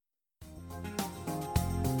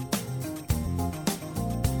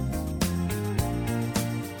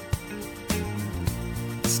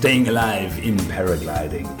Staying Alive in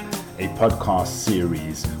Paragliding, a podcast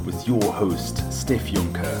series with your host, Steph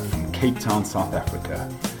Jonker from Cape Town, South Africa,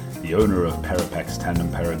 the owner of Parapax Tandem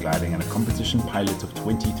Paragliding and a competition pilot of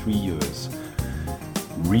 23 years.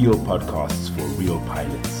 Real podcasts for real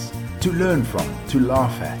pilots, to learn from, to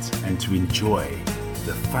laugh at, and to enjoy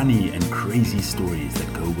the funny and crazy stories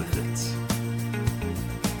that go with it.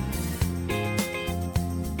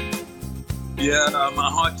 Yeah, my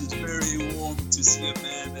heart is very warm to see a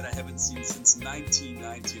man that I haven't seen since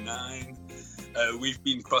 1999. We've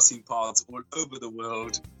been crossing paths all over the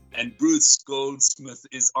world, and Bruce Goldsmith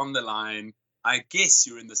is on the line. I guess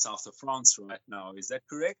you're in the south of France right now, is that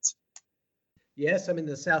correct? Yes, I'm in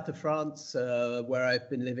the south of France, where I've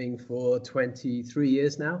been living for 23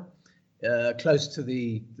 years now, close to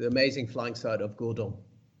the amazing flying site of Gourdon.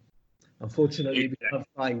 Unfortunately, we can't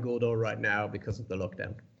fly in Gourdon right now because of the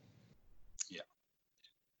lockdown.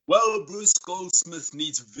 Well, Bruce Goldsmith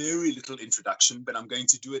needs very little introduction, but I'm going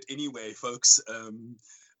to do it anyway, folks.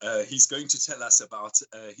 He's going to tell us about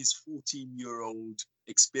his 14-year-old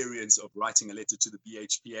experience of writing a letter to the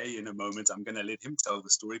BHPA in a moment. I'm going to let him tell the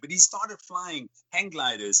story. But he started flying hang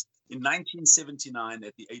gliders in 1979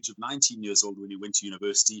 at the age of 19 years old when he went to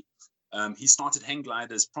university. He started hang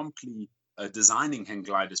gliders promptly, designing hang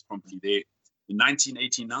gliders promptly there. In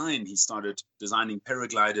 1989, he started designing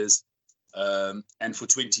paragliders. And for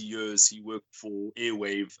 20 years, he worked for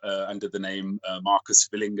Airwave under the name Marcus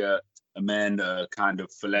Villinger, a man, kind of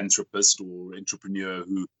philanthropist or entrepreneur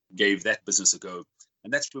who gave that business a go.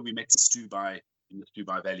 And that's where we met in the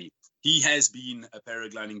Stubai Valley. He has been a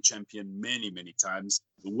paragliding champion many, many times,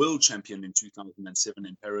 the world champion in 2007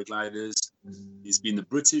 in paragliders. He's been the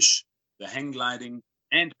British, the hang gliding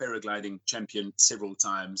and paragliding champion several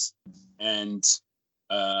times. And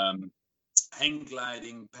hang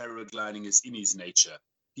gliding, paragliding is in his nature.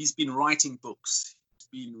 He's been writing books.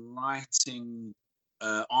 He's been writing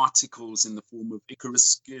articles in the form of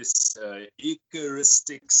Icaristics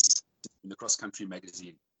in the Cross Country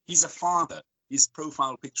magazine. He's a father. His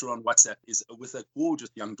profile picture on WhatsApp is with a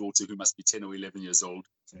gorgeous young daughter who must be 10 or 11 years old.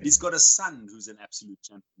 He's got a son who's an absolute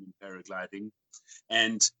champion in paragliding.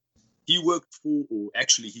 And he worked for, or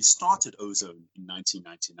actually he started Ozone in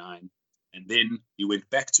 1999. And then he went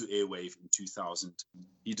back to Airwave in 2000.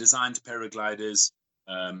 He designed paragliders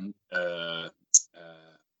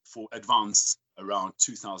for Advance around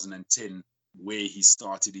 2010, where he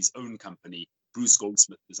started his own company, Bruce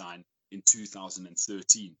Goldsmith Design, in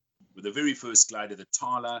 2013. With the very first glider, the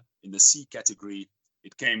Tala, in the C category.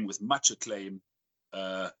 It came with much acclaim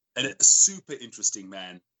and a super interesting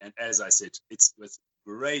man. And as I said, it's with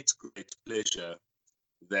great pleasure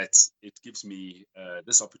that it gives me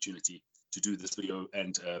this opportunity to do this video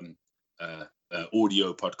and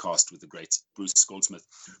audio podcast with the great Bruce Goldsmith.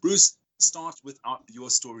 Bruce, start with your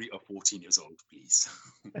story of 14 years old, please.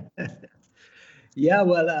 Yeah,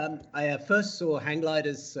 well, I first saw hang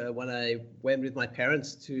gliders when I went with my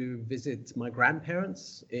parents to visit my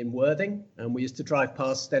grandparents in Worthing. And we used to drive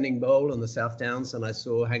past Stenning Bowl on the South Downs, and I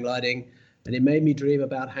saw hang gliding. And it made me dream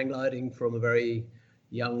about hang gliding from a very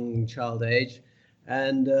young child age.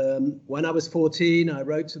 And when I was 14, I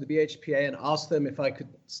wrote to the BHPA and asked them if I could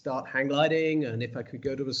start hang gliding and if I could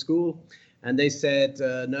go to a school. And they said,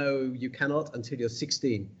 no, you cannot until you're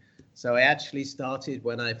 16. So I actually started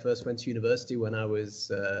when I first went to university when I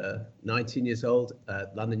was 19 years old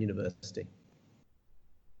at London University.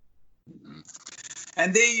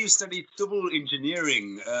 And there you studied civil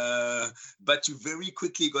engineering, but you very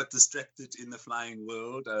quickly got distracted in the flying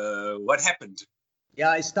world. What happened? Yeah,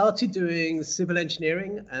 I started doing civil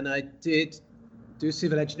engineering, and I did do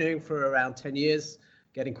civil engineering for around 10 years,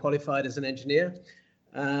 getting qualified as an engineer.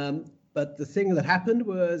 But the thing that happened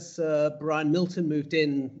was Brian Milton moved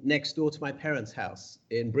in next door to my parents' house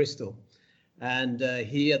in Bristol. And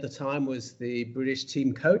he at the time was the British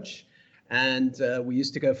team coach. And we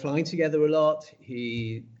used to go flying together a lot.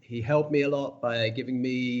 He helped me a lot by giving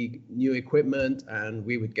me new equipment, and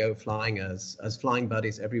we would go flying as flying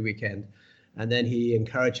buddies every weekend. And then he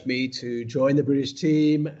encouraged me to join the British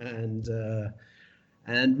team and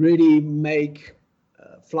really make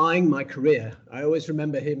flying my career. I always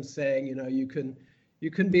remember him saying, you know, you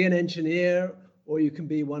can be an engineer or you can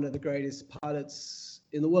be one of the greatest pilots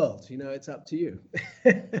in the world. You know, it's up to you.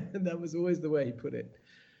 And that was always the way he put it.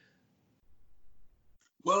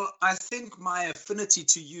 Well, I think my affinity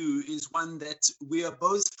to you is one that we are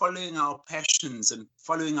both following our passions and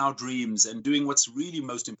following our dreams and doing what's really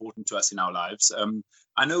most important to us in our lives.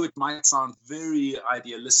 I know it might sound very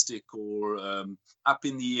idealistic or up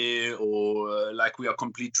in the air or like we are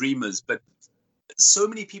complete dreamers, but so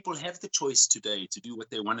many people have the choice today to do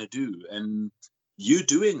what they want to do. And you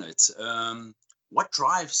doing it. What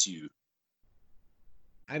drives you?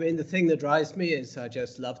 I mean, the thing that drives me is I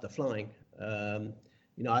just love the flying.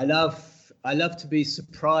 I love to be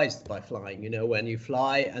surprised by flying. When you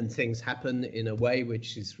fly and things happen in a way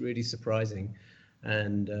which is really surprising.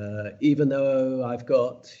 And even though I've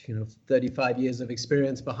got 35 years of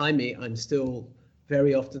experience behind me, I'm still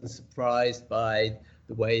very often surprised by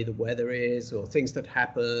the way the weather is or things that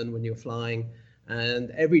happen when you're flying.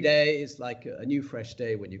 And every day is like a new fresh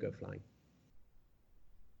day when you go flying.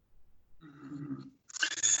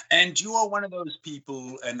 And you are one of those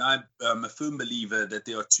people, and I'm a firm believer that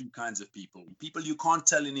there are two kinds of people. People you can't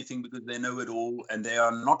tell anything because they know it all and they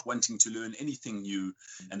are not wanting to learn anything new.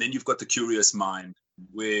 And then you've got the curious mind,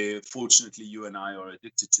 where fortunately you and I are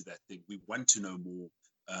addicted to that thing. We want to know more.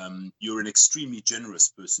 You're an extremely generous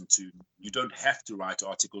person too. You don't have to write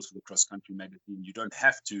articles for the Cross Country magazine. You don't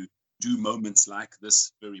have to do moments like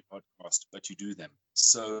this very podcast, but you do them.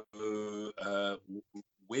 So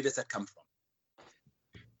where does that come from?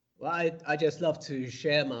 Well, I just love to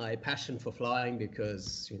share my passion for flying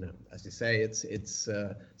because, as you say, it's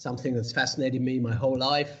something that's fascinated me my whole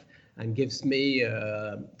life and gives me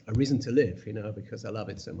a reason to live, because I love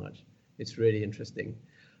it so much. It's really interesting.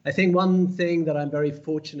 I think one thing that I'm very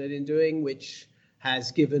fortunate in doing, which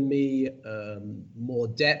has given me more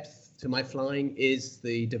depth to my flying, is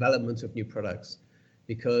the development of new products,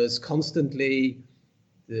 because constantly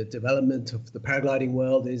the development of the paragliding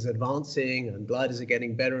world is advancing and gliders are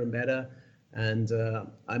getting better and better. And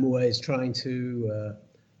I'm always trying to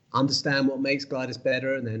understand what makes gliders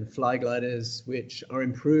better and then fly gliders which are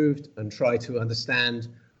improved and try to understand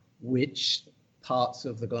which parts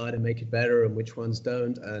of the glider make it better and which ones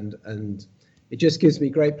don't. And it just gives me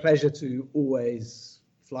great pleasure to always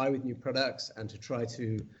fly with new products and to try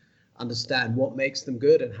to understand what makes them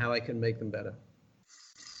good and how I can make them better.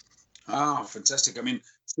 Ah, fantastic. I mean,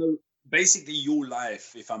 so basically your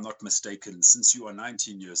life, if I'm not mistaken, since you are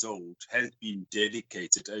 19 years old, has been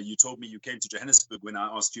dedicated. You told me you came to Johannesburg when I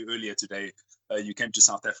asked you earlier today. You came to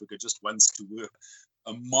South Africa just once to work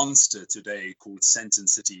a monster today called Sandton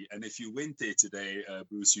City. And if you went there today,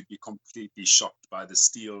 Bruce, you'd be completely shocked by the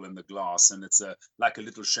steel and the glass. And it's like a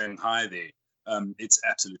little Shanghai there. It's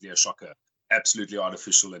absolutely a shocker, absolutely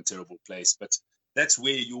artificial and terrible place. But that's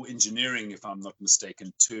where your engineering, if I'm not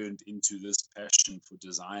mistaken, turned into this passion for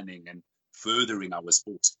designing and furthering our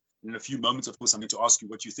sport. In a few moments, of course, I'm going to ask you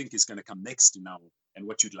what you think is going to come next now and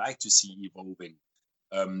what you'd like to see evolving.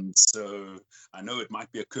 So I know it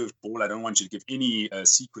might be a curved ball. I don't want you to give any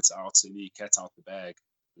secrets out, any cat out the bag.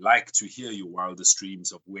 Like to hear your wildest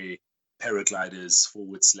dreams of where paragliders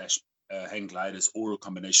 / hang gliders or a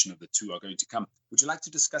combination of the two are going to come. Would you like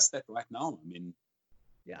to discuss that right now? I mean,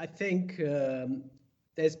 yeah, I think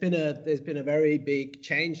there's been a very big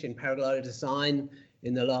change in paraglider design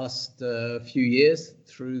in the last few years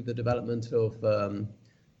through the development of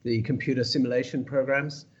the computer simulation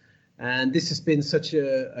programs, and this has been such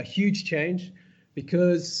a huge change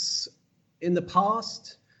because in the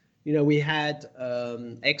past, we had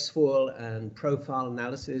X-foil and profile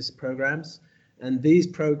analysis programs. And these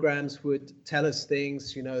programs would tell us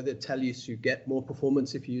things, that tell you to get more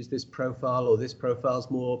performance if you use this profile, or this profile's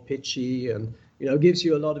more pitchy, and, gives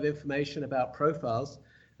you a lot of information about profiles.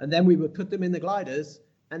 And then we would put them in the gliders,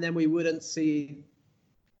 and then we wouldn't see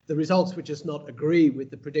the results would just not agree with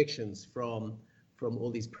the predictions from all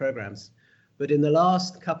these programs. But in the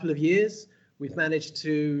last couple of years, we've managed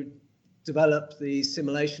to develop the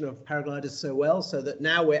simulation of paragliders so well, so that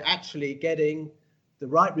now we're actually getting the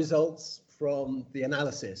right results from the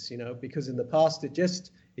analysis, because in the past it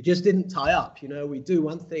just didn't tie up. We do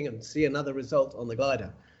one thing and see another result on the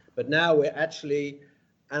glider, but now we're actually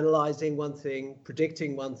analyzing one thing,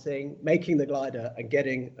 predicting one thing, making the glider and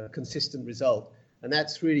getting a consistent result, and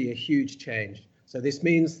that's really a huge change. So this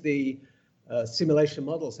means the simulation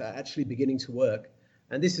models are actually beginning to work,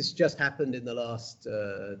 and this has just happened in the last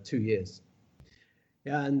 2 years.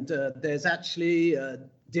 And there's actually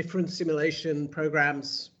different simulation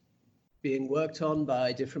programs being worked on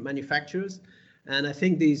by different manufacturers. And I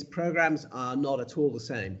think these programs are not at all the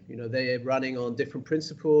same. They're running on different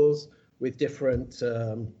principles with different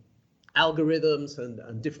algorithms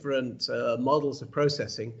and different models of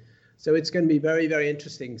processing. So it's going to be very, very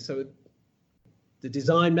interesting. So the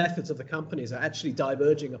design methods of the companies are actually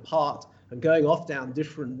diverging apart and going off down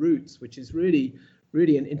different routes, which is really,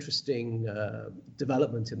 really an interesting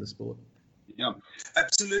development in the sport. Yeah,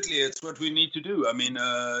 absolutely. It's what we need to do. I mean,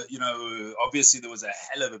 obviously there was a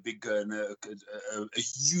hell of a big, a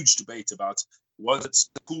huge debate about was it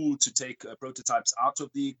cool to take prototypes out of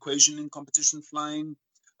the equation in competition flying?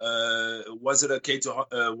 Was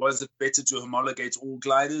it better to homologate all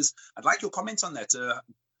gliders? I'd like your comments on that.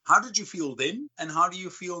 How did you feel then, and how do you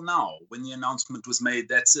feel now when the announcement was made?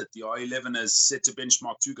 That's it. The R11 has set a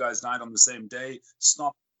benchmark. 2 guys died on the same day.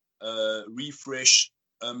 Stop, refresh.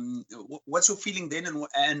 What's your feeling then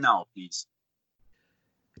and now, please?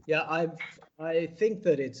 Yeah, I think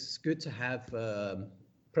that it's good to have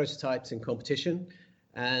prototypes in competition,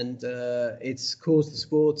 and it's caused the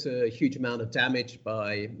sport a huge amount of damage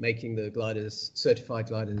by making the gliders, certified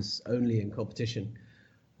gliders, only in competition.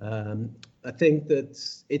 I think that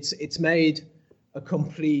it's made a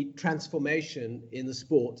complete transformation in the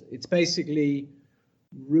sport. It's basically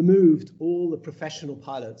removed all the professional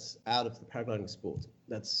pilots out of the paragliding sport.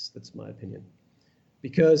 That's my opinion.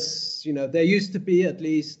 Because, you know, there used to be at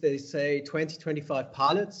least, they say, 20, 25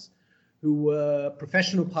 pilots who were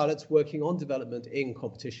professional pilots working on development in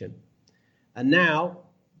competition. And now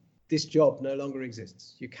this job no longer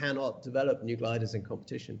exists. You cannot develop new gliders in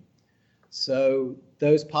competition. So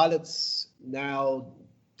those pilots now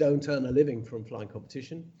don't earn a living from flying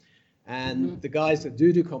competition. And the guys that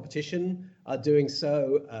do competition are doing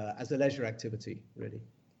so as a leisure activity, really.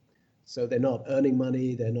 So they're not earning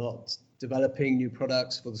money, they're not developing new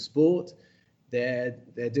products for the sport. They're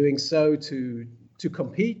doing so to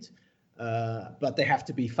compete, but they have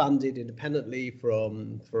to be funded independently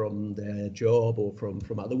from their job or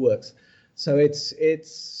from other works. So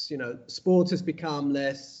it's you know, sport has become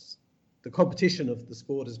less, the competition of the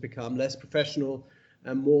sport has become less professional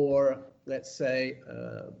and more, let's say,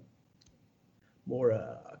 more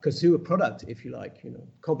a consumer product, if you like. You know,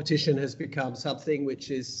 competition has become something which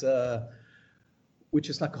is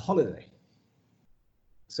like a holiday.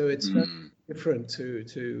 So it's very different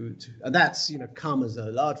to and that's, you know, come as a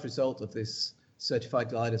large result of this certified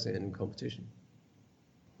gliders in competition.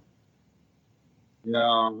 Yeah,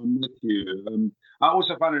 I'm with you. I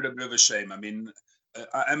also find it a bit of a shame. I mean,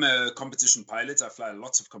 I am a competition pilot. I fly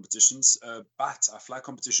lots of competitions, but I fly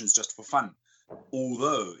competitions just for fun.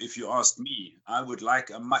 Although, if you asked me, I would like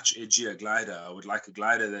a much edgier glider. I would like a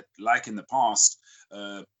glider that, like in the past,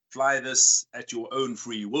 fly this at your own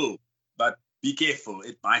free will, but be careful,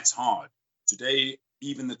 it bites hard. Today,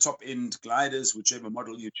 even the top-end gliders, whichever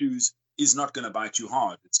model you choose, is not going to bite you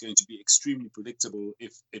hard. It's going to be extremely predictable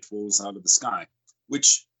if it falls out of the sky,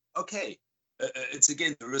 which, okay, it's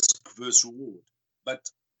again the risk versus reward. But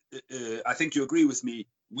I think you agree with me.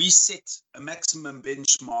 We set a maximum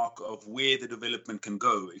benchmark of where the development can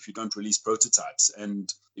go if you don't release prototypes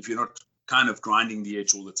and if you're not kind of grinding the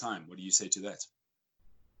edge all the time. What do you say to that?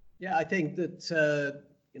 Yeah, I think that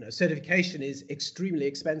you know, certification is extremely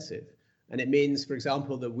expensive, and it means, for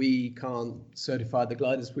example, that we can't certify the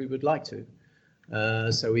gliders we would like to.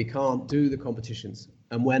 So we can't do the competitions.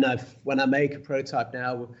 And when I make a prototype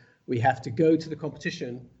now, we have to go to the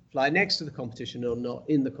competition, fly next to the competition, or not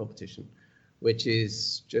in the competition, which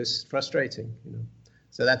is just frustrating, you know.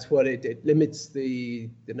 So that's what it limits the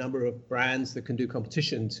number of brands that can do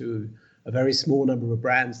competition to a very small number of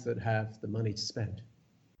brands that have the money to spend.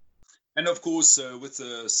 And of course, with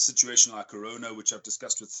a situation like Corona, which I've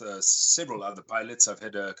discussed with several other pilots, I've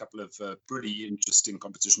had a couple of pretty interesting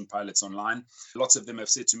competition pilots online. Lots of them have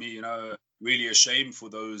said to me, you know, really a shame for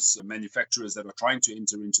those manufacturers that are trying to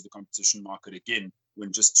enter into the competition market again,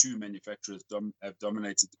 when just 2 manufacturers have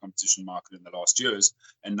dominated the competition market in the last years.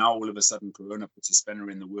 And now all of a sudden, Corona puts a spanner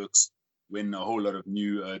in the works when a whole lot of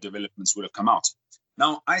new developments would have come out.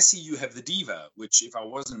 Now, I see you have the Diva, which, if I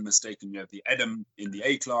wasn't mistaken, you have the Adam in the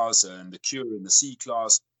A class and the Cure in the C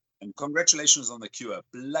class. And congratulations on the Cure.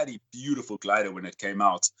 Bloody beautiful glider when it came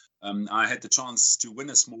out. I had the chance to win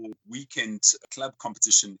a small weekend club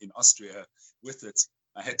competition in Austria with it.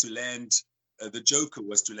 I had to land, the joker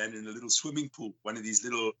was to land in a little swimming pool, one of these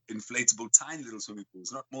little inflatable, tiny little swimming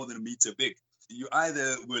pools, not more than a meter big. You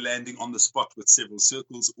either were landing on the spot with several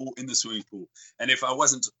circles or in the swimming pool. And if I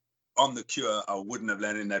wasn't on the Cure, I wouldn't have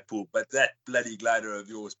landed in that pool. But that bloody glider of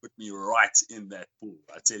yours put me right in that pool.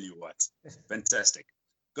 I tell you what, fantastic.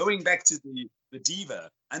 Going back to the Diva,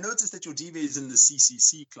 I noticed that your Diva is in the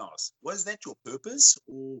CCC class. Was that your purpose,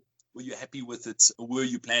 or were you happy with it, or were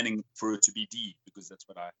you planning for it to be D? Because that's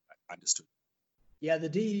what I understood. Yeah, the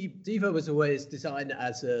Diva was always designed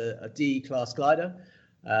as a D class glider,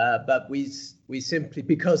 but we simply,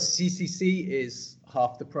 because CCC is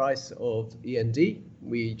half the price of END,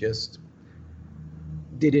 we just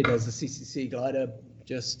did it as a CCC glider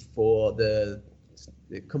just for the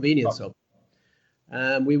convenience of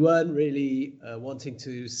it. We weren't really wanting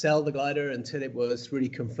to sell the glider until it was really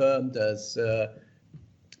confirmed as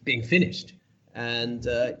being finished. And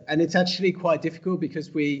it's actually quite difficult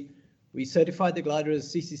because we certified the glider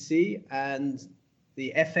as CCC, and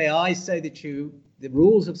the FAI say that the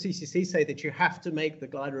rules of CCC say that you have to make the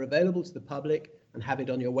glider available to the public and have it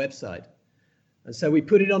on your website. And so we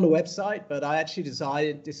put it on the website, but I actually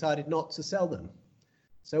decided not to sell them.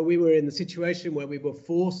 So we were in the situation where we were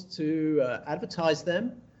forced to advertise them,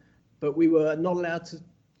 but we were not allowed to,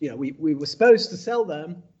 we were supposed to sell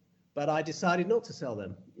them, but I decided not to sell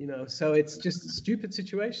them, so it's just a stupid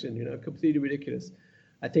situation, completely ridiculous.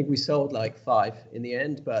 I think we sold like 5 in the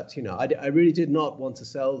end, but, I really did not want to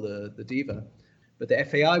sell the Diva, but the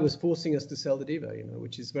FAI was forcing us to sell the Diva,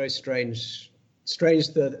 which is very strange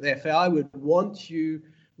that the FAI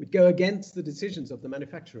would go against the decisions of the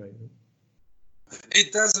manufacturer.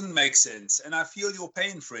 It doesn't make sense. And I feel your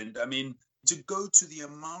pain, friend. I mean, to go to the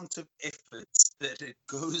amount of effort that it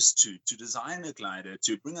goes to design a glider,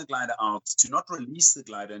 to bring a glider out, to not release the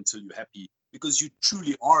glider until you're happy, because you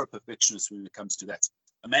truly are a perfectionist when it comes to that.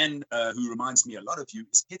 A man who reminds me a lot of you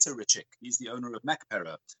is Peter Richek. He's the owner of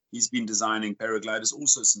MacPara. He's been designing paragliders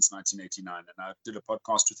also since 1989. And I did a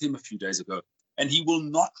podcast with him a few days ago. And he will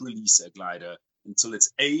not release a glider until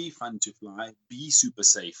it's A, fun to fly, B, super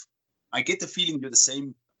safe. I get the feeling you're the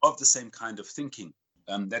same kind of thinking.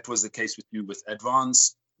 That was the case with you with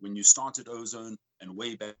Advance when you started Ozone and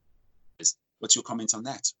way back. What's your comment on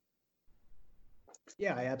that?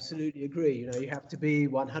 Yeah, I absolutely agree. You have to be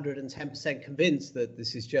 110% convinced that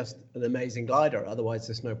this is just an amazing glider. Otherwise,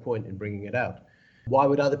 there's no point in bringing it out. Why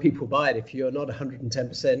would other people buy it if you're not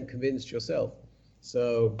 110% convinced yourself?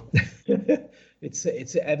 So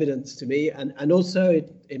it's evidence to me. And also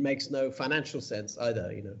it makes no financial sense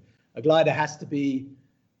either. A glider has to be,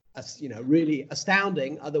 really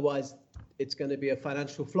astounding. Otherwise, it's going to be a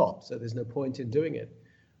financial flop. So there's no point in doing it.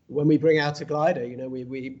 When we bring out a glider,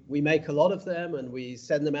 we make a lot of them and we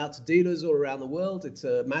send them out to dealers all around the world. It's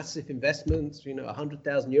a massive investment,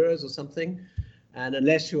 100,000 euros or something. And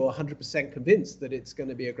unless you're 100% convinced that it's going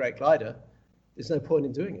to be a great glider, there's no point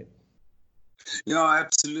in doing it. Yeah,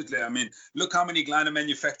 absolutely. I mean, look how many glider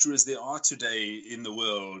manufacturers there are today in the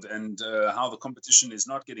world and how the competition is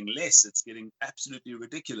not getting less. It's getting absolutely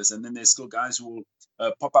ridiculous. And then there's still guys who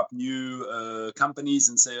will pop up new companies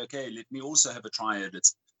and say, okay, let me also have a try at it.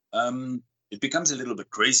 It becomes a little bit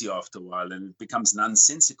crazy after a while and it becomes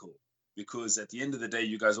nonsensical because at the end of the day,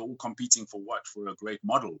 you guys are all competing for what? For a great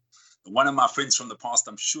model. One of my friends from the past,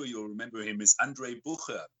 I'm sure you'll remember him, is Andre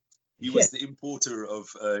Bucher. He was the importer of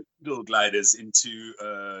Eagle gliders into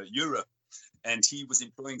Europe, and he was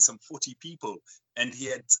employing some 40 people. And he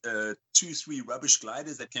had 2-3 rubbish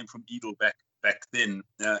gliders that came from Eagle back then,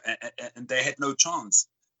 and they had no chance.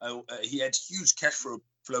 He had huge cash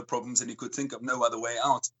flow problems, and he could think of no other way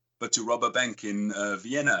out but to rob a bank in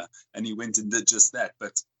Vienna. And he went and did just that.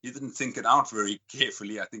 But he didn't think it out very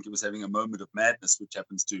carefully. I think he was having a moment of madness, which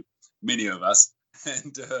happens to many of us.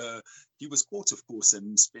 And he was caught, of course,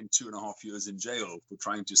 and spent 2.5 years in jail for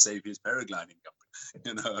trying to save his paragliding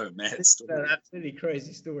company. Mad story. An absolutely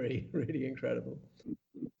crazy story. Really incredible.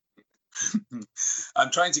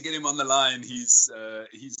 I'm trying to get him on the line. He's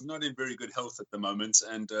not in very good health at the moment,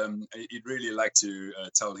 and he'd really like to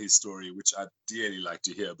tell his story, which I'd dearly like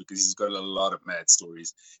to hear because he's got a lot of mad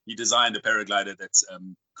stories. He designed a paraglider that's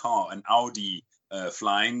an Audi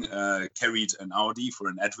flying, carried an Audi for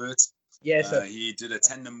an advert. Yes, he did a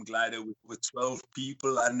tandem glider with 12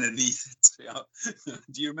 people underneath it. Yeah.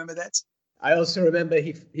 Do you remember that? I also remember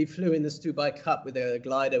he flew in the Stubai Cup with a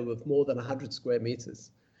glider with more than 100 square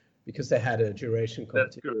meters because they had a duration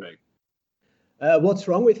competition. That's correct. What's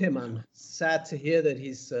wrong with him? I'm sad to hear that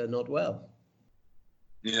he's not well.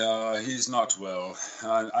 Yeah, he's not well.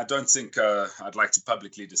 I don't think I'd like to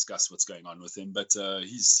publicly discuss what's going on with him, but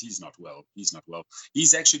he's not well. He's not well.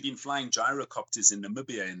 He's actually been flying gyrocopters in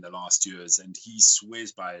Namibia in the last years, and he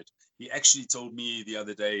swears by it. He actually told me the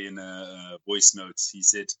other day in a voice note, he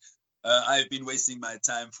said, I've been wasting my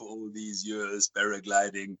time for all these years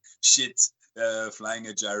paragliding shit. Flying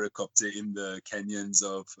a gyrocopter in the canyons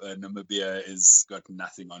of Namibia has got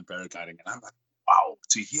nothing on paragliding. And I'm like, wow,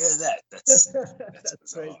 to hear that, that's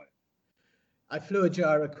bizarre. I flew a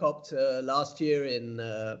gyrocopter last year in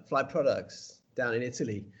Fly Products down in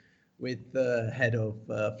Italy with the head of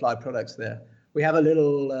Fly Products there. We have a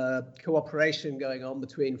little cooperation going on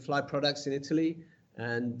between Fly Products in Italy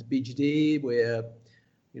and BGD, where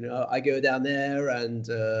I go down there and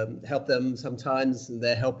help them sometimes, and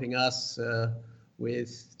they're helping us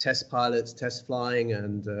with test pilots, test flying,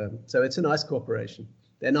 and so it's a nice cooperation.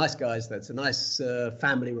 They're nice guys. That's a nice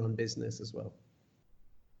family-run business as well.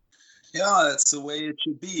 Yeah, that's the way it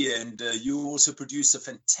should be. And you also produce a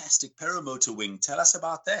fantastic paramotor wing. Tell us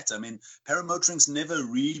about that. I mean, paramotoring's never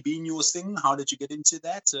really been your thing. How did you get into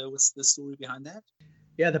that? What's the story behind that?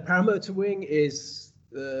 Yeah, the paramotor wing is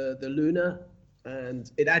the Luna,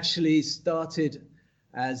 and it actually started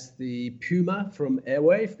as the Puma from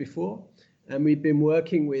Airwave before. And we've been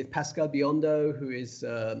working with Pascal Biondo, who is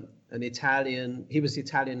he was the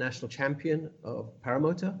Italian national champion of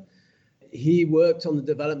paramotor. He worked on the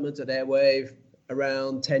development at Airwave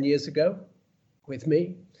around 10 years ago with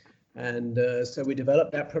me. And so we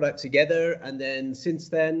developed that product together. And then since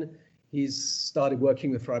then, he's started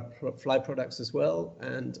working with Fly Products as well.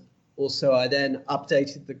 And also I then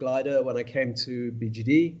updated the glider when I came to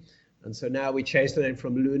BGD. And so now we changed the name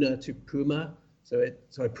from Luna to Puma.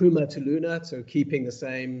 So Puma to Luna, so keeping the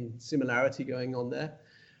same similarity going on there.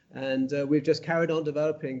 And we've just carried on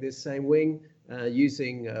developing this same wing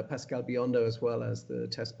using Pascal Biondo as well as the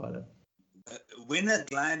test pilot. When a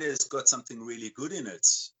glider has got something really good in it,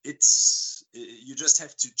 you just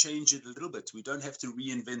have to change it a little bit. We don't have to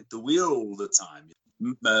reinvent the wheel all the time.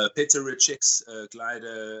 Petr Recek's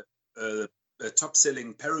glider, a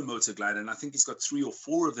top-selling paramotor glider, and I think he's got 3 or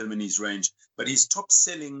 4 of them in his range, but his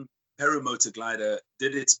top-selling paramotor glider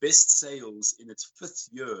did its best sales in its 5th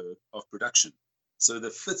year of production. So the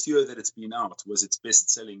 5th year that it's been out was its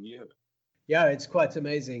best-selling year. Yeah, it's quite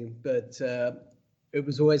amazing. But it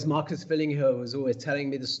was always Marcus Villingham was always telling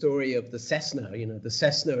me the story of the Cessna. The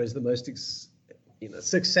Cessna is the most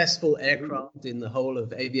successful aircraft in the whole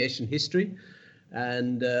of aviation history,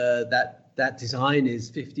 and that design is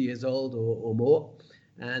 50 years old or more,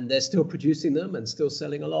 and they're still producing them and still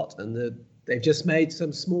selling a lot. And they've just made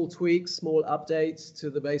some small tweaks, small updates to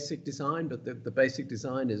the basic design, but the basic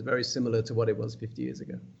design is very similar to what it was 50 years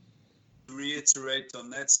ago. To reiterate on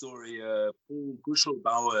that story, Paul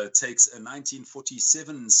Guschelbauer takes a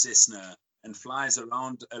 1947 Cessna and flies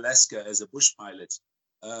around Alaska as a bush pilot.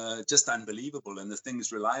 Just unbelievable, and the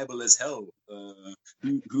thing's reliable as hell.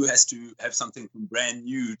 Who has to have something from brand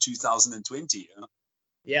new 2020? Huh?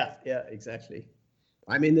 Yeah, exactly.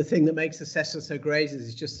 I mean, the thing that makes the Cessna so great is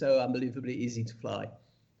it's just so unbelievably easy to fly.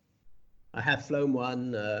 I have flown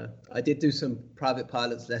one. I did do some private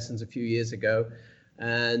pilot's lessons a few years ago,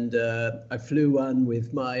 and I flew one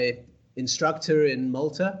with my instructor in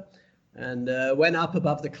Malta, and went up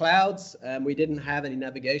above the clouds, and we didn't have any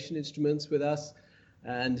navigation instruments with us.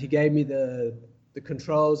 And he gave me the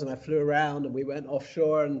controls, and I flew around, and we went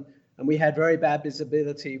offshore, and we had very bad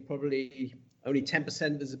visibility, probably only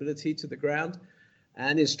 10% visibility to the ground.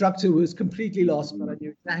 And the instructor was completely lost, but I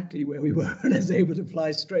knew exactly where we were, and I was able to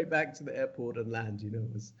fly straight back to the airport and land.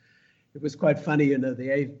 It was quite funny.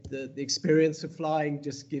 The experience of flying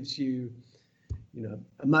just gives you,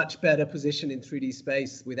 a much better position in 3D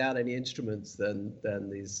space without any instruments than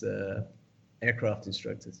these aircraft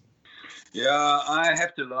instructors. Yeah, I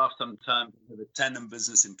have to laugh sometimes. We have a tandem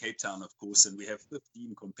business in Cape Town, of course, and we have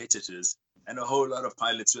 15 competitors and a whole lot of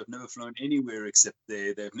pilots who have never flown anywhere except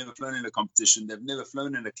there. They've never flown in a competition. They've never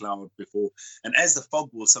flown in a cloud before. And as the fog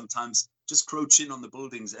will sometimes just crouch in on the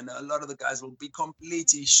buildings, and a lot of the guys will be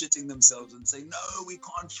completely shitting themselves and say, no, we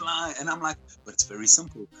can't fly. And I'm like, but it's very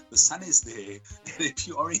simple. The sun is there. And if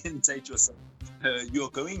you orientate yourself, you're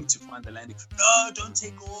going to find the landing. No, don't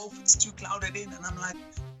take off. It's too clouded in. And I'm like,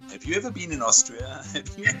 have you ever been in Austria?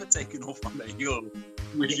 Have you ever taken off on a hill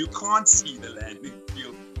where you can't see the landing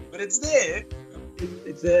field? But it's there.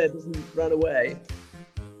 It's there. It doesn't run away.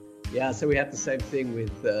 Yeah, so we have the same thing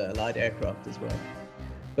with light aircraft as well.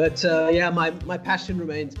 But my passion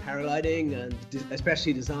remains paragliding, and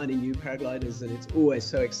especially designing new paragliders. And it's always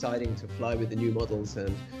so exciting to fly with the new models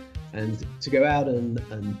and to go out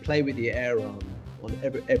and play with the air on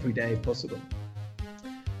every day possible.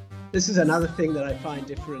 This is another thing that I find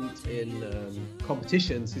different in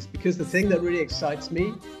competitions, is because the thing that really excites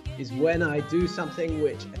me is when I do something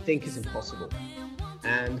which I think is impossible.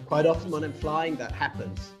 And quite often when I'm flying, that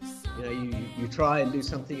happens. You try and do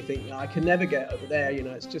something, you think, I can never get over there,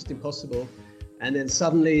 it's just impossible. And then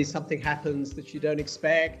suddenly something happens that you don't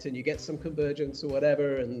expect, and you get some convergence or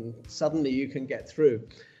whatever, and suddenly you can get through.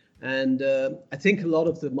 And I think a lot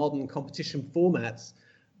of the modern competition formats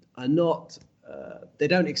are not, they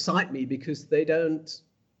don't excite me because they don't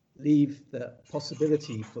leave the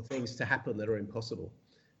possibility for things to happen that are impossible.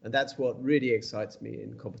 And that's what really excites me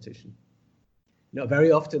in competition.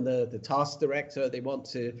 Very often the task director, they want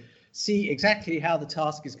to see exactly how the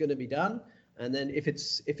task is going to be done. And then if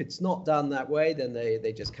it's not done that way, then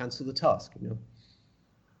they just cancel the task,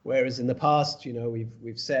 Whereas in the past,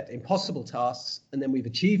 we've set impossible tasks, and then we've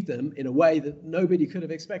achieved them in a way that nobody could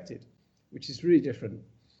have expected, which is really different.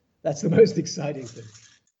 That's the most exciting thing.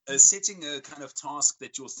 Setting a kind of task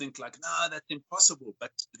that you'll think like, no, that's impossible,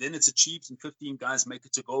 but then it's achieved and 15 guys make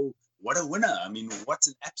it to goal. What a winner. I mean, what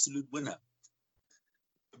an absolute winner.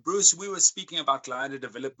 Bruce, we were speaking about glider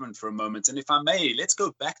development for a moment, and if I may, let's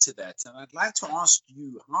go back to that. And I'd like to ask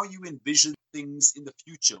you how you envision things in the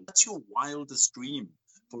future. What's your wildest dream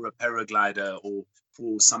for a paraglider or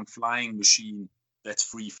for some flying machine that's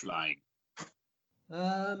free flying?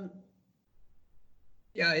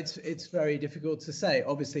 Yeah, it's very difficult to say.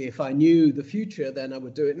 Obviously, if I knew the future, then I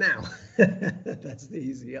would do it now. That's the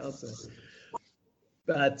easy answer.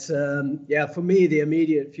 But yeah, for me, the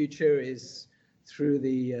immediate future is through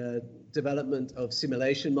the development of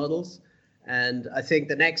simulation models. And I think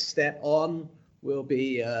the next step on will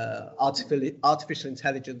be artificial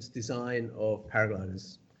intelligence design of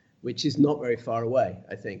paragliders, which is not very far away,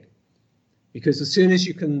 I think. Because as soon as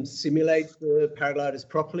you can simulate the paragliders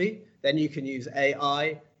properly, then you can use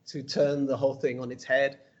AI to turn the whole thing on its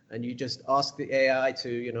head, and you just ask the AI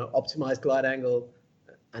to, optimize glide angle,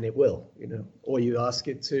 and it will, or you ask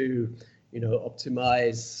it to,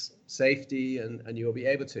 optimize safety, and you'll be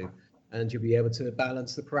able to, and you'll be able to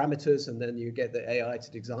balance the parameters, and then you get the AI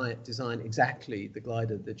to design exactly the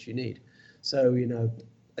glider that you need. So,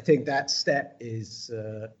 I think that step is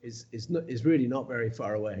really not very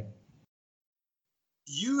far away.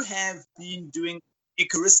 You have been doing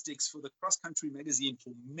Icaristics for the Cross Country magazine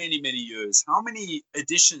for many, many years. How many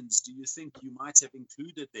editions do you think you might have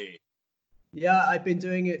included there? Yeah, I've been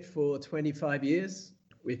doing it for 25 years.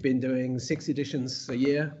 We've been doing 6 editions a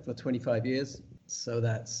year for 25 years. So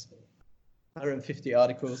that's 150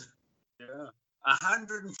 articles. Yeah,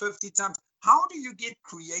 150 times. How do you get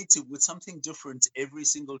creative with something different every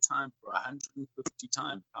single time for 150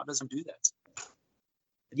 times? How does one do that?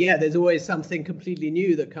 Yeah, there's always something completely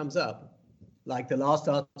new that comes up. Like the last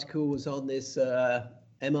article was on this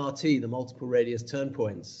MRT, the multiple radius turn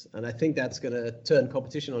points. And I think that's going to turn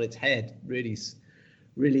competition on its head really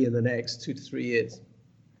in the next 2 to 3 years.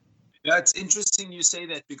 Yeah, it's interesting you say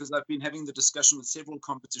that, because I've been having the discussion with several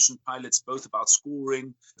competition pilots, both about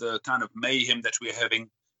scoring, the kind of mayhem that we're having,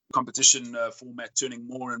 competition format turning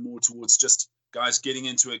more and more towards just guys getting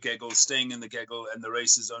into a gaggle, staying in the gaggle, and the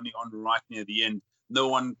race is only on right near the end. No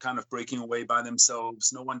one kind of breaking away by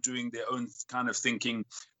themselves, no one doing their own kind of thinking,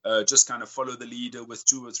 just kind of follow the leader with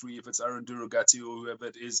 2 or 3, if it's Aaron Durogati or whoever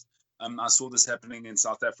it is. I saw this happening in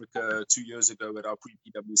South Africa 2 years ago at our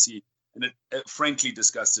pre-PWC, and it frankly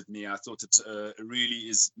disgusted me. I thought it really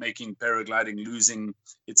is making paragliding losing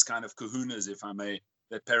its kind of kahunas, if I may,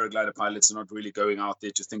 that paraglider pilots are not really going out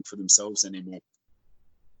there to think for themselves anymore.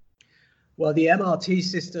 Well, the MRT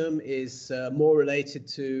system is more related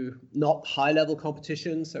to not high-level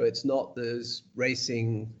competition, so it's not those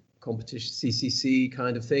racing competition, CCC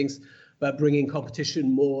kind of things, but bringing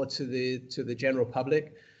competition more to the general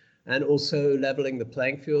public, and also leveling the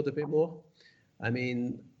playing field a bit more. I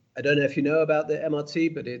mean, I don't know if you know about the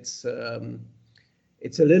MRT, but it's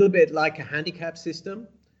a little bit like a handicap system,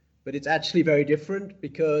 but it's actually very different,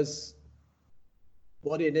 because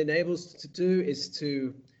what it enables to do is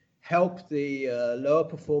to help the lower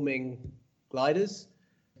performing gliders,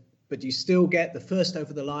 but you still get the first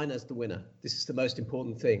over the line as the winner. This is the most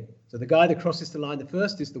important thing. So the guy that crosses the line the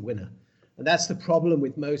first is the winner. And that's the problem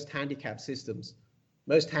with most handicap systems.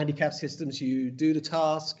 Most handicap systems, you do the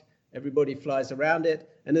task, everybody flies around it,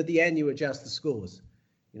 and at the end you adjust the scores.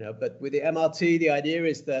 But with the MRT, the idea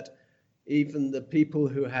is that even the people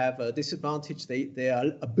who have a disadvantage, they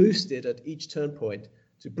are boosted at each turn point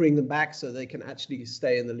to bring them back so they can actually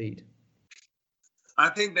stay in the lead. I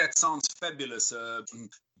think that sounds fabulous.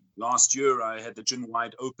 Last year, I had the Gin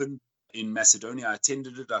Wide Open in Macedonia. I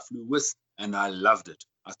attended it, I flew with, and I loved it.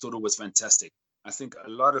 I thought it was fantastic. I think a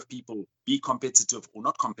lot of people, be competitive or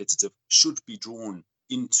not competitive, should be drawn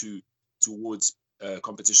towards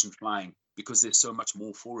competition flying, because there's so much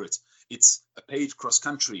more for it. It's a paid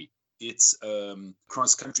cross-country. It's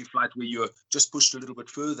cross-country flight where you're just pushed a little bit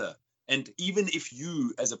further. And even if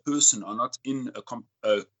you as a person are not in a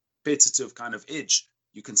competitive kind of edge,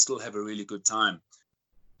 you can still have a really good time.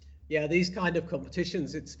 Yeah, these kind of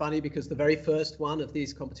competitions, it's funny because the very first one of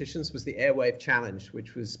these competitions was the Airwave Challenge,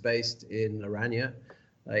 which was based in Oranje,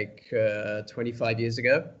 like 25 years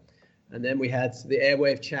ago. And then we had the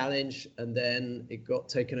Airwave Challenge, and then it got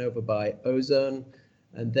taken over by Ozone.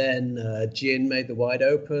 And then Gin made the Wide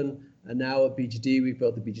Open. And now at BGD, we've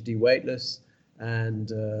got the BGD Weightless. And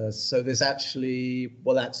so there's actually,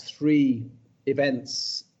 that's 3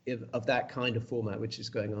 events of that kind of format, which is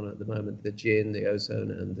going on at the moment, the Gin, the Ozone,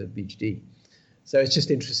 and the BGD. So it's just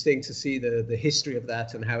interesting to see the history of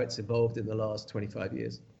that and how it's evolved in the last 25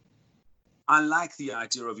 years. I like the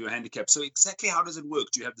idea of your handicap. So exactly how does it work?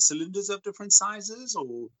 Do you have the cylinders of different sizes,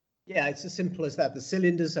 or? Yeah, it's as simple as that. The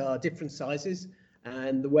cylinders are different sizes.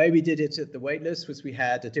 And the way we did it at the Weightless was we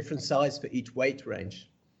had a different size for each weight range.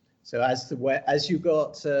 So as you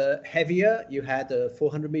got heavier, you had a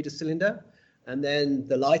 400-meter cylinder, and then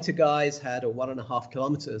the lighter guys had a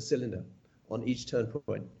 1.5-kilometer cylinder on each turn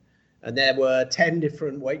point. And there were 10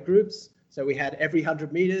 different weight groups. So we had every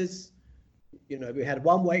 100 meters, we had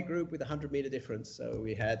one weight group with a 100-meter difference. So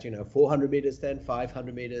we had, 400 meters then,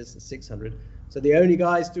 500 meters, and 600. So the only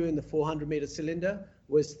guys doing the 400-meter cylinder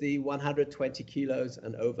was the 120 kilos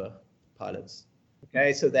and over pilots.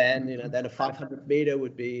 Okay, so then, then a 500-meter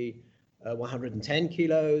would be 110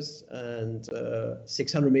 kilos, and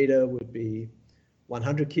 600-meter would be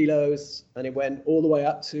 100 kilos, and it went all the way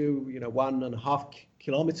up to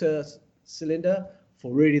 1.5-kilometer cylinder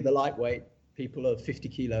for really the lightweight people of 50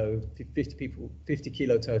 kilo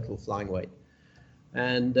total flying weight.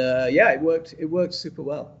 And it worked super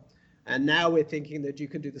well. And now we're thinking that you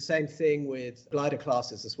can do the same thing with glider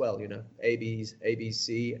classes as well, A, B,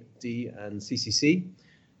 C, D, and CCC,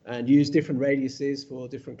 and use different radiuses for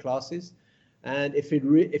different classes. And if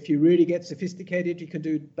you really get sophisticated, you can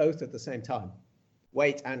do both at the same time,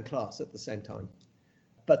 weight and class at the same time.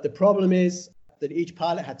 But the problem is that each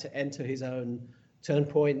pilot had to enter his own turn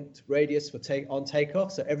point radius for on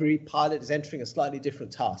takeoff. So every pilot is entering a slightly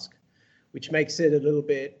different task, which makes it a little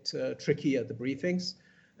bit tricky at the briefings.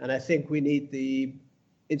 And I think we need the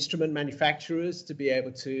instrument manufacturers to be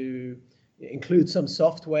able to include some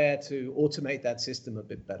software to automate that system a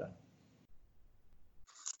bit better.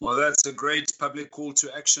 Well, that's a great public call to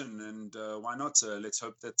action, and why not? Let's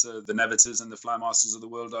hope that the Navitors and the Flymasters of the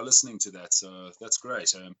world are listening to that. So that's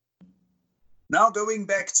great. Now, going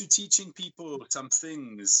back to teaching people some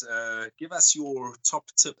things, give us your top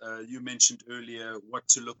tip. You mentioned earlier what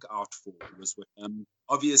to look out for.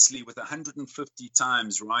 Obviously, with 150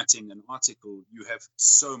 times writing an article, you have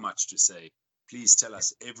so much to say. Please tell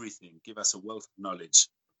us everything. Give us a wealth of knowledge.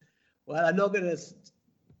 Well, I'm not going to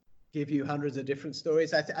give you hundreds of different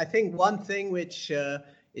stories. I think one thing which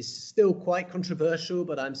is still quite controversial,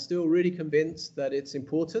 but I'm still really convinced that it's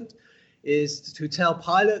important, is to tell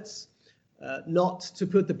pilots not to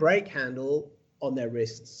put the brake handle on their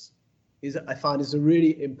wrists. I find is a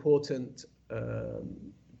really important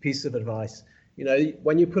piece of advice.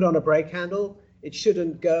 When you put on a brake handle, it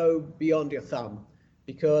shouldn't go beyond your thumb,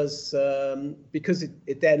 because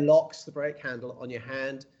it then locks the brake handle on your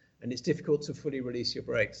hand, and it's difficult to fully release your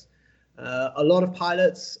brakes. A lot of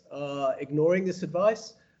pilots are ignoring this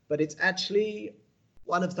advice, but it's actually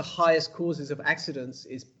one of the highest causes of accidents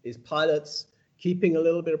is pilots keeping a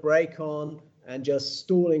little bit of brake on and just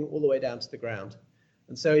stalling all the way down to the ground.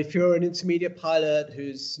 And so if you're an intermediate pilot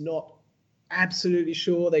who's not absolutely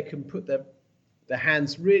sure they can put their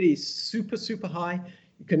hands really super, super high,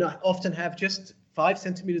 you can often have just 5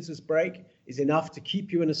 centimeters of brake is enough to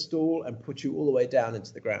keep you in a stall and put you all the way down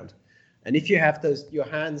into the ground. And if you have your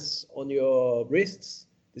hands on your wrists,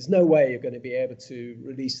 there's no way you're going to be able to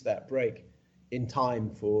release that brake in time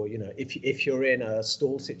for, if you're in a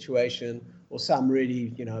stall situation or some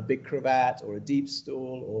really, a big cravat or a deep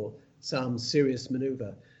stall or some serious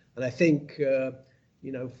maneuver. And I think, I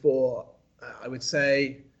would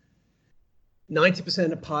say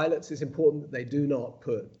 90% of pilots, it's important that they do not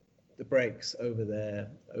put the brakes over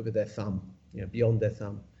their thumb, beyond their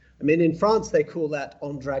thumb. I mean, in France, they call that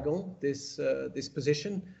en dragon, this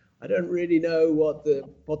position. I don't really know what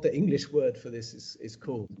the English word for this is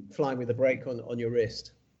called, flying with a brake on your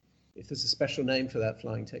wrist, if there's a special name for that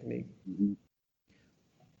flying technique. Mm-hmm.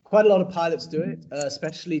 Quite a lot of pilots do it,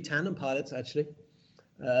 especially tandem pilots, actually.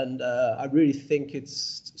 And I really think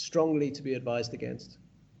it's strongly to be advised against.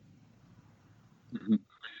 Mm-hmm.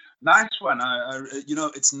 Nice one.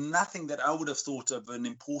 It's nothing that I would have thought of an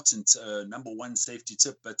important number one safety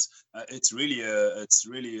tip, but it's really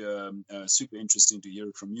super interesting to hear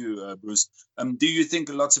it from you, Bruce. Do you think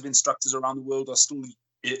lots of instructors around the world are still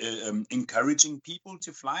encouraging people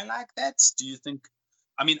to fly like that? Do you think?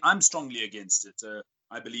 I mean, I'm strongly against it.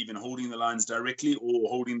 I believe in holding the lines directly or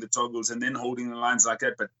holding the toggles and then holding the lines like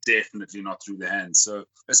that, but definitely not through the hands. So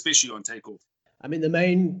especially on takeoff. I mean, the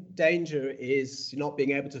main danger is not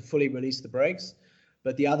being able to fully release the brakes,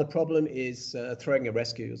 but the other problem is throwing a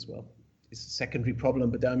rescue as well. It's a secondary problem,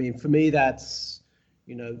 but I mean, for me, that's,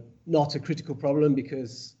 not a critical problem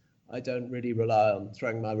because I don't really rely on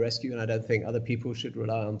throwing my rescue, and I don't think other people should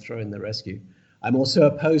rely on throwing their rescue. I'm also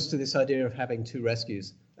opposed to this idea of having 2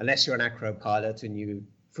 rescues, unless you're an acro pilot and you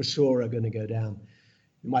for sure are going to go down.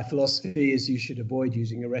 My philosophy is you should avoid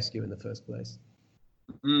using a rescue in the first place.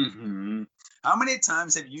 Mm-hmm. How many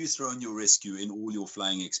times have you thrown your rescue in all your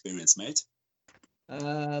flying experience, mate?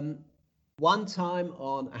 One time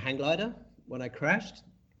on a hang glider when I crashed,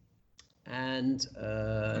 and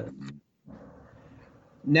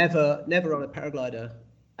never on a paraglider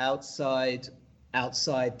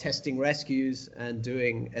outside testing rescues and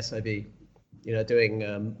doing SIB,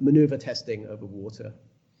 doing maneuver testing over water.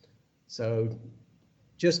 So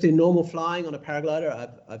just in normal flying on a paraglider,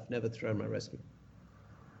 I've never thrown my rescue.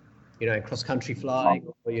 In cross-country flying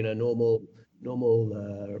or normal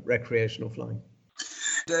recreational flying.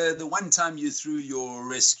 The one time you threw your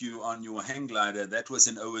rescue on your hang glider, that was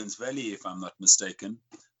in Owens Valley, if I'm not mistaken.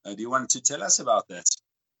 Do you want to tell us about that?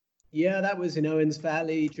 Yeah, that was in Owens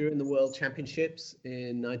Valley during the World Championships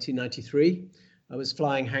in 1993. I was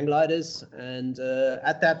flying hang gliders, and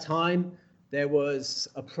at that time, there was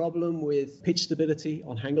a problem with pitch stability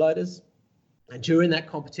on hang gliders. And during that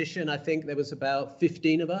competition, I think there was about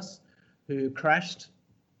 15 of us who crashed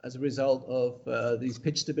as a result of these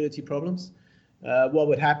pitch stability problems. What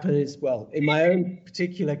would happen is, well, in my own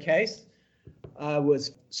particular case, I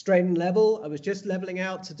was straight and level. I was just leveling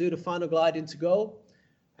out to do the final glide into goal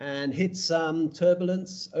and hit some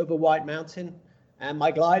turbulence over White Mountain. And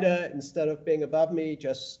my glider, instead of being above me,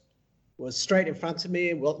 just was straight in front of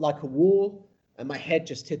me, like a wall. And my head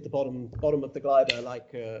just hit the bottom of the glider,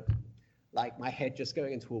 like my head just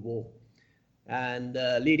going into a wall. And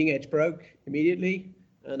leading edge broke immediately.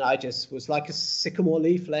 And I just was like a sycamore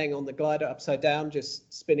leaf laying on the glider upside down,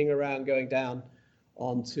 just spinning around, going down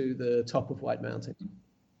onto the top of White Mountain.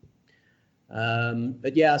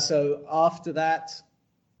 But yeah, so after that,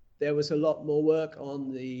 there was a lot more work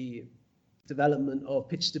on the development of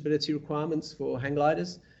pitch stability requirements for hang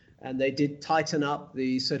gliders. And they did tighten up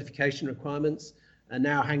the certification requirements. And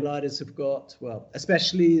now hang gliders have got, well,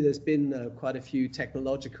 especially there's been quite a few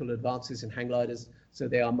technological advances in hang gliders. So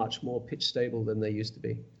they are much more pitch stable than they used to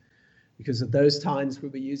be. Because of those times we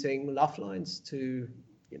were using luff lines, on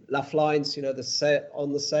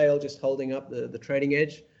the sail, just holding up the trailing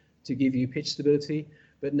edge to give you pitch stability.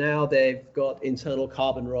 But now they've got internal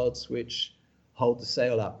carbon rods which hold the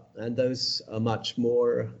sail up. And those are much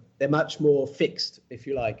more fixed, if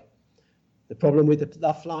you like. The problem with the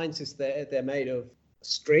luff lines is they're made of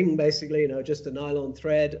string, basically, just a nylon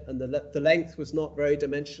thread, and the length was not very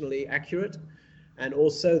dimensionally accurate. And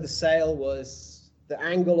also the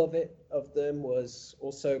angle of them was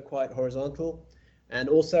also quite horizontal. And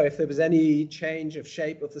also if there was any change of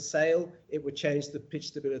shape of the sail, it would change the pitch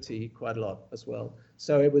stability quite a lot as well.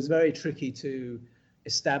 So it was very tricky to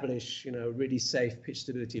establish, really safe pitch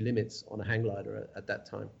stability limits on a hang glider at that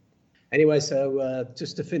time. Anyway, so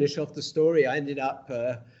just to finish off the story, I ended up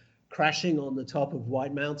crashing on the top of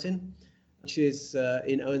White Mountain, which is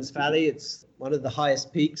in Owens Valley. It's one of the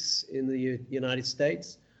highest peaks in the United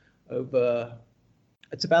States.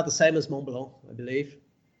 It's about the same as Mont Blanc, I believe.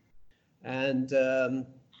 And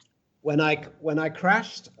when I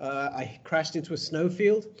crashed into a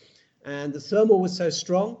snowfield, and the thermal was so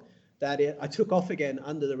strong that I took off again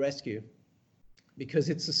under the rescue, because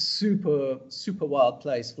it's a super wild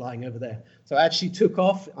place flying over there. So I actually took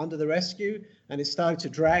off under the rescue, and it started to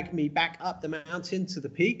drag me back up the mountain to the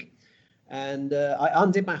peak. And I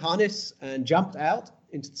undid my harness and jumped out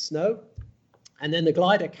into the snow. And then the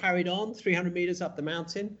glider carried on 300 meters up the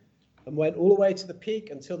mountain and went all the way to the peak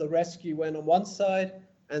until the rescue went on one side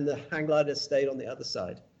and the hang glider stayed on the other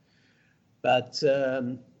side. But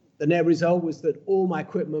the net result was that all my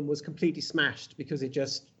equipment was completely smashed, because it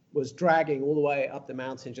just was dragging all the way up the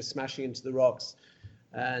mountain, just smashing into the rocks.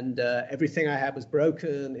 And everything I had was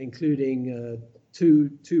broken, including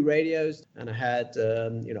two radios, and I had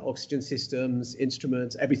oxygen systems,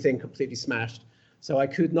 instruments, everything completely smashed. So I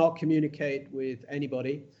could not communicate with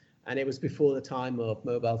anybody, and it was before the time of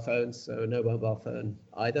mobile phones, so no mobile phone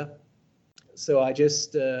either. So I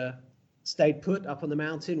just stayed put up on the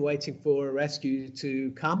mountain waiting for a rescue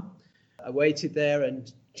to come. I waited there,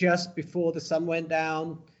 and just before the sun went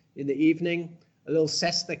down in the evening, a little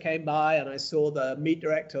Cessna came by, and I saw the meet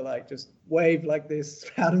director just wave like this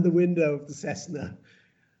out of the window of the Cessna.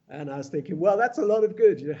 And I was thinking, well, that's a lot of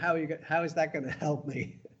good. How is that going to help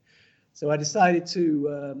me? So I decided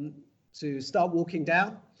to start walking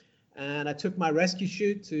down, and I took my rescue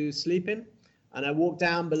chute to sleep in, and I walked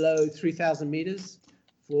down below 3,000 meters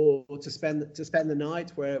to spend the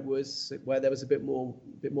night where there was a bit more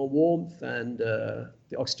warmth, and the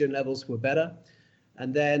oxygen levels were better.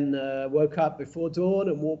 And then woke up before dawn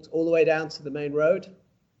and walked all the way down to the main road.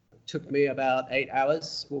 It took me about 8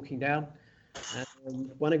 hours walking down.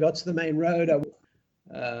 And when I got to the main road,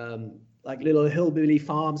 like little hillbilly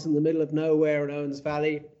farms in the middle of nowhere in Owens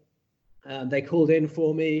Valley. They called in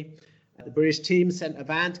for me. The British team sent a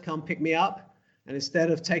van to come pick me up. And instead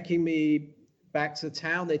of taking me back to the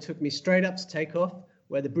town, they took me straight up to take off,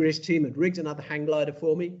 where the British team had rigged another hang glider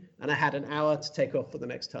for me. And I had an hour to take off for the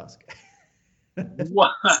next task.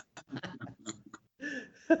 What?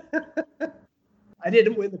 I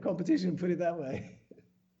didn't win the competition, put it that way.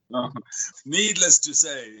 Needless to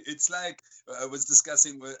say, it's like I was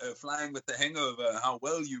discussing flying with the hangover, how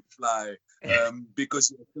well you fly,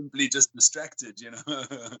 because you're simply just distracted, you know.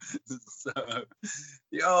 So,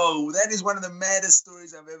 that is one of the maddest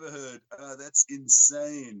stories I've ever heard. That's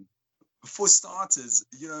insane. For starters,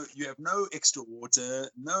 you have no extra water,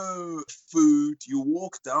 no food. You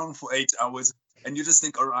walk down for 8 hours and you just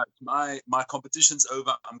think, all right, my competition's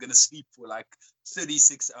over. I'm going to sleep for like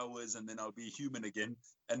 36 hours and then I'll be human again.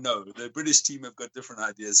 And no, the British team have got different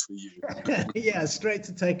ideas for you. Yeah, straight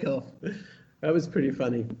to take off. That was pretty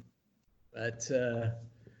funny. But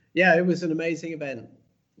it was an amazing event.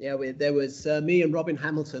 Yeah, there was me and Robin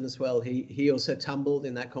Hamilton as well. He also tumbled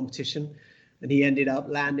in that competition. And he ended up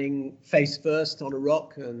landing face first on a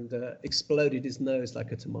rock and exploded his nose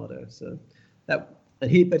like a tomato. So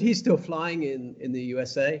but he's still flying in the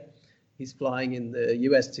USA. He's flying in the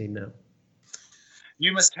US team now.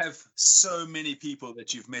 You must have so many people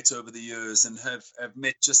that you've met over the years and have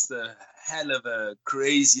met just the hell of a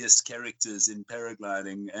craziest characters in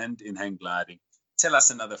paragliding and in hang gliding. Tell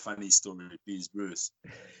us another funny story, please, Bruce.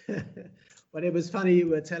 Well, it was funny you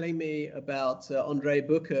were telling me about Andre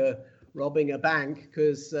Booker robbing a bank,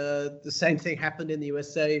 because the same thing happened in the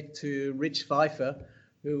USA to Rich Pfeiffer,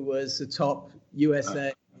 who was a top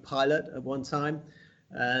USA pilot at one time,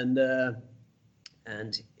 and the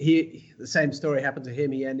same story happened to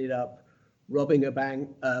him. He ended up robbing a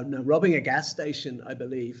gas station, I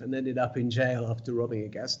believe, and ended up in jail after robbing a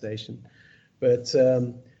gas station. But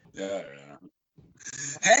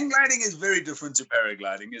hang gliding is very different to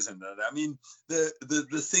paragliding, isn't it? I mean,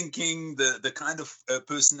 the thinking, the kind of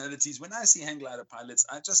personalities. When I see hang glider pilots,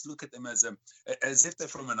 I just look at them as if they're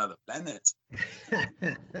from another planet.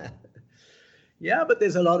 Yeah, but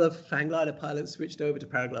there's a lot of hang glider pilots switched over to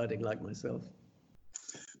paragliding, like myself.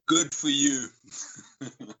 Good for you.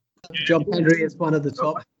 John Pendry is one of the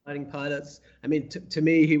top hang gliding pilots. I mean, to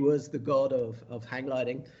me, he was the god of hang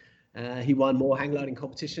gliding. He won more hang gliding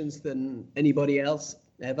competitions than anybody else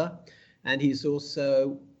ever, and he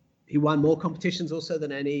won more competitions also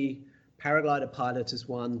than any paraglider pilot has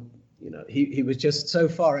won. He was just so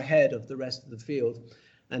far ahead of the rest of the field,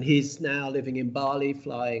 and he's now living in Bali,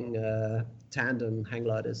 flying tandem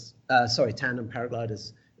paragliders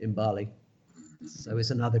in Bali. So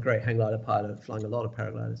he's another great hang glider pilot, flying a lot of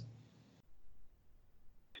paragliders.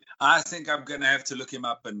 I think I'm going to have to look him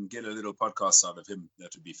up and get a little podcast out of him.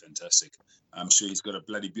 That would be fantastic. I'm sure he's got a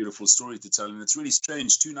bloody beautiful story to tell. And it's really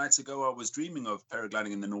strange. 2 nights ago, I was dreaming of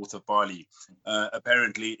paragliding in the north of Bali.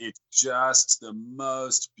 Apparently, it's just the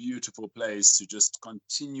most beautiful place to just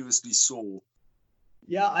continuously soar.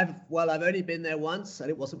 Yeah, I've only been there once and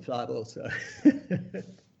it wasn't flyable. So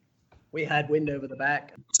we had wind over the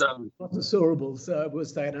back. So it wasn't soarable. So it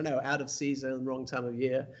was, I don't know, out of season, wrong time of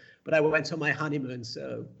year. But I went on my honeymoon,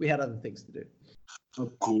 so we had other things to do.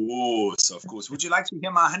 Of course. Would you like to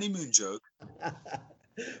hear my honeymoon joke?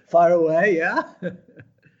 Fire away, yeah.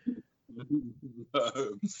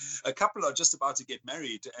 A couple are just about to get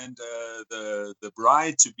married, and the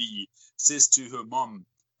bride-to-be says to her mom,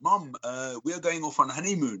 we are going off on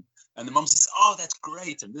honeymoon. And the mom says, oh, that's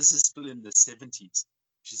great. And this is still in the 70s.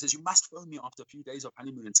 She says, you must phone me after a few days of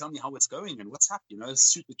honeymoon and tell me how it's going and what's up.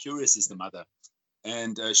 Super curious is the mother.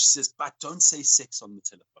 And she says, but don't say sex on the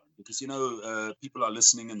telephone because, people are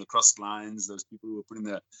listening in the crossed lines, those people who are putting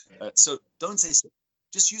the... so don't say sex.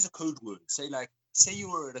 Just use a code word. Say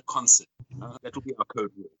you were at a concert. That will be our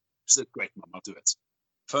code word. She said, great, Mom, I'll do it.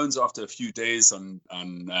 Phones after a few days on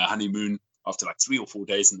honeymoon, after like 3 or 4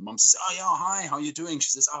 days. And the mom says, oh, yeah, hi, how are you doing?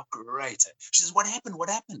 She says, oh, great. She says, what happened?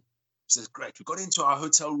 She says, great. We got into our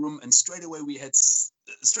hotel room and straight away we had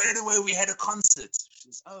a concert. She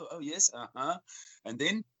says, oh yes, And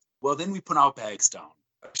then we put our bags down.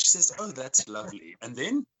 She says, oh, that's lovely. And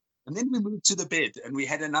then we moved to the bed and we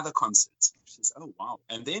had another concert. She says, oh, wow.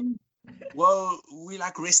 And then, we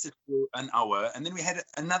rested for an hour and then we had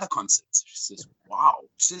another concert. She says, wow.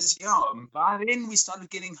 She says, yeah. By then we started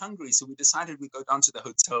getting hungry. So we decided we'd go down to the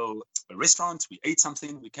hotel restaurant. We ate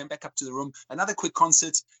something. We came back up to the room, another quick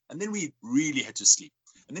concert. And then we really had to sleep.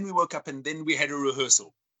 And then we woke up and then we had a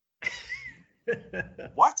rehearsal.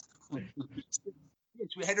 What?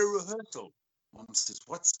 Yes, we had a rehearsal. Mom says,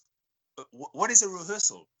 what is a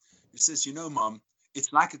rehearsal? She says, Mom,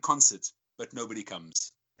 it's like a concert, but nobody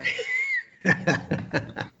comes.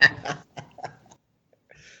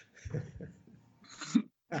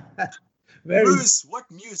 Bruce, what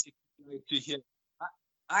music do you like to hear?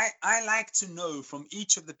 I like to know from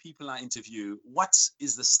each of the people I interview, what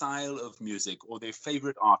is the style of music or their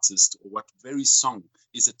favorite artist or what very song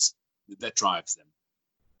is it that drives them?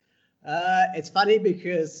 It's funny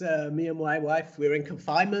because me and my wife, we're in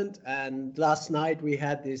confinement, and last night we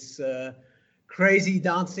had this crazy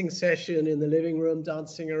dancing session in the living room,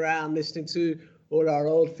 dancing around, listening to all our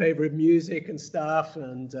old favorite music and stuff.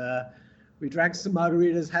 And we drank some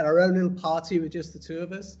margaritas, had our own little party with just the two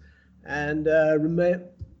of us, and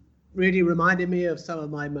really reminded me of some of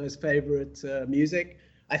my most favorite music.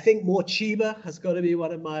 I think Morcheeba has got to be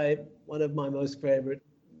one of my most favorite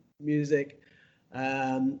music.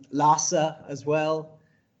 Lhasa as well,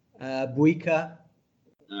 Buika.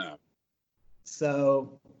 Yeah.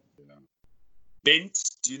 So, Bent.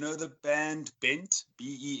 Do you know the band Bent?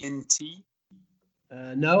 B-E-N-T?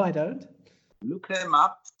 No, I don't. Look them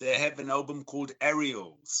up. They have an album called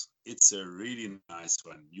Aerials. It's a really nice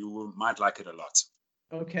one. You might like it a lot.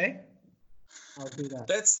 Okay. I'll do that.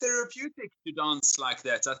 That's therapeutic to dance like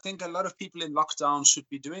that. I think a lot of people in lockdown should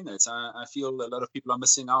be doing it. I feel a lot of people are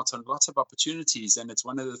missing out on lots of opportunities. And it's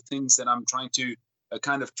one of the things that I'm trying to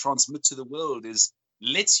kind of transmit to the world is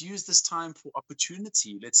let's use this time for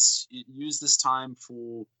opportunity. Let's use this time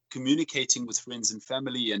for communicating with friends and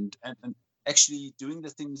family and actually doing the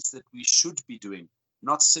things that we should be doing,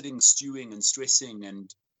 not sitting, stewing and stressing.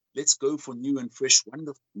 And let's go for new and fresh,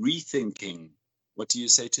 wonderful rethinking. What do you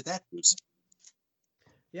say to that, Bruce?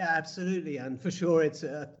 Yeah, absolutely. And for sure, it's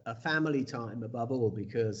a family time above all,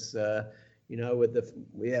 because, we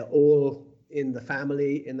are all in the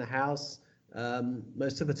family, in the house.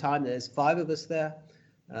 Most of the time, there's 5 of us there.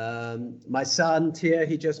 My son, Tia,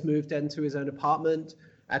 he just moved into his own apartment.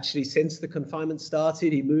 Actually, since the confinement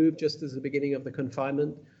started, he moved just as the beginning of the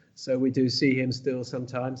confinement. So we do see him still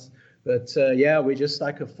sometimes. But we're just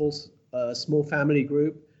like a full, small family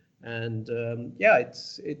group. And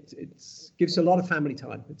it gives a lot of family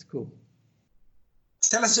time. It's cool.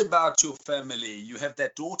 Tell us about your family. You have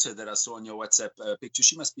that daughter that I saw on your WhatsApp picture.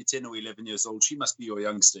 She must be 10 or 11 years old. She must be your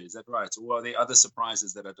youngster. Is that right? Or are there other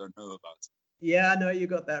surprises that I don't know about? Yeah, no, you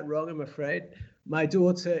got that wrong, I'm afraid. My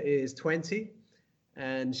daughter is 20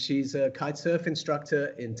 and she's a kite surf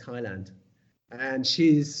instructor in Thailand. And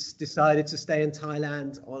she's decided to stay in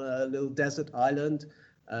Thailand on a little desert island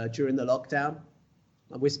during the lockdown.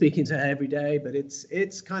 We're speaking to her every day, but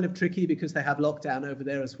it's kind of tricky because they have lockdown over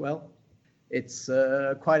there as well. It's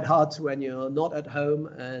quite hard when you're not at home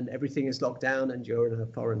and everything is locked down and you're in a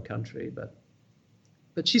foreign country,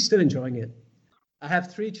 but she's still enjoying it. I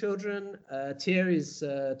have 3 children. Tia is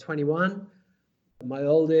 21. My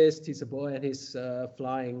oldest, he's a boy and he's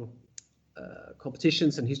flying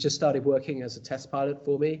competitions and he's just started working as a test pilot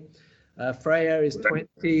for me. Freya is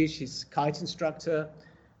 20. She's a kite instructor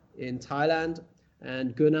in Thailand.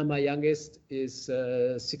 And Gunnar, my youngest, is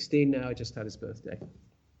 16 now. Just had his birthday.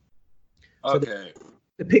 Okay. So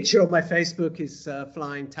the picture on my Facebook is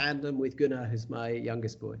flying tandem with Gunnar, who's my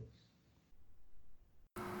youngest boy.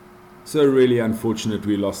 So really unfortunate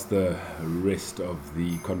we lost the rest of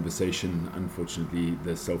the conversation. Unfortunately,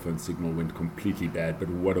 the cell phone signal went completely bad, but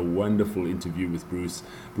what a wonderful interview with Bruce.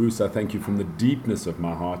 Bruce, I thank you from the deepness of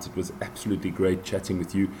my heart. It was absolutely great chatting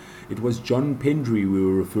with you. It was John Pendry we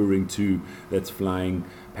were referring to that's flying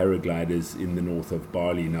paragliders in the north of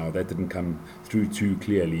Bali now. That didn't come through too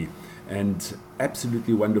clearly. And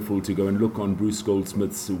absolutely wonderful to go and look on Bruce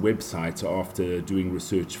Goldsmith's website after doing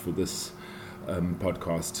research for this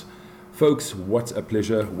podcast. Folks, what a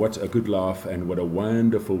pleasure, what a good laugh, and what a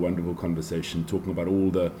wonderful, wonderful conversation talking about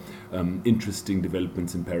all the interesting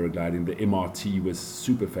developments in paragliding. The MRT was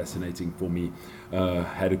super fascinating for me.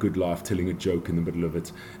 Had a good laugh telling a joke in the middle of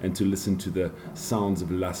it. And to listen to the sounds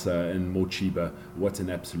of Lhasa and Morcheeba, what an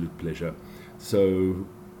absolute pleasure. So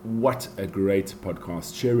what a great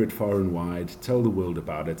podcast. Share it far and wide. Tell the world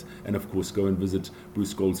about it. And of course, go and visit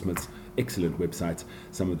Bruce Goldsmith's excellent website.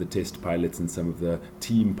 Some of the test pilots and some of the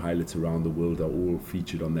team pilots around the world are all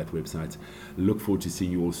featured on that website. Look forward to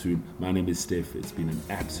seeing you all soon. My name is Steph. It's been an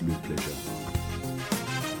absolute pleasure.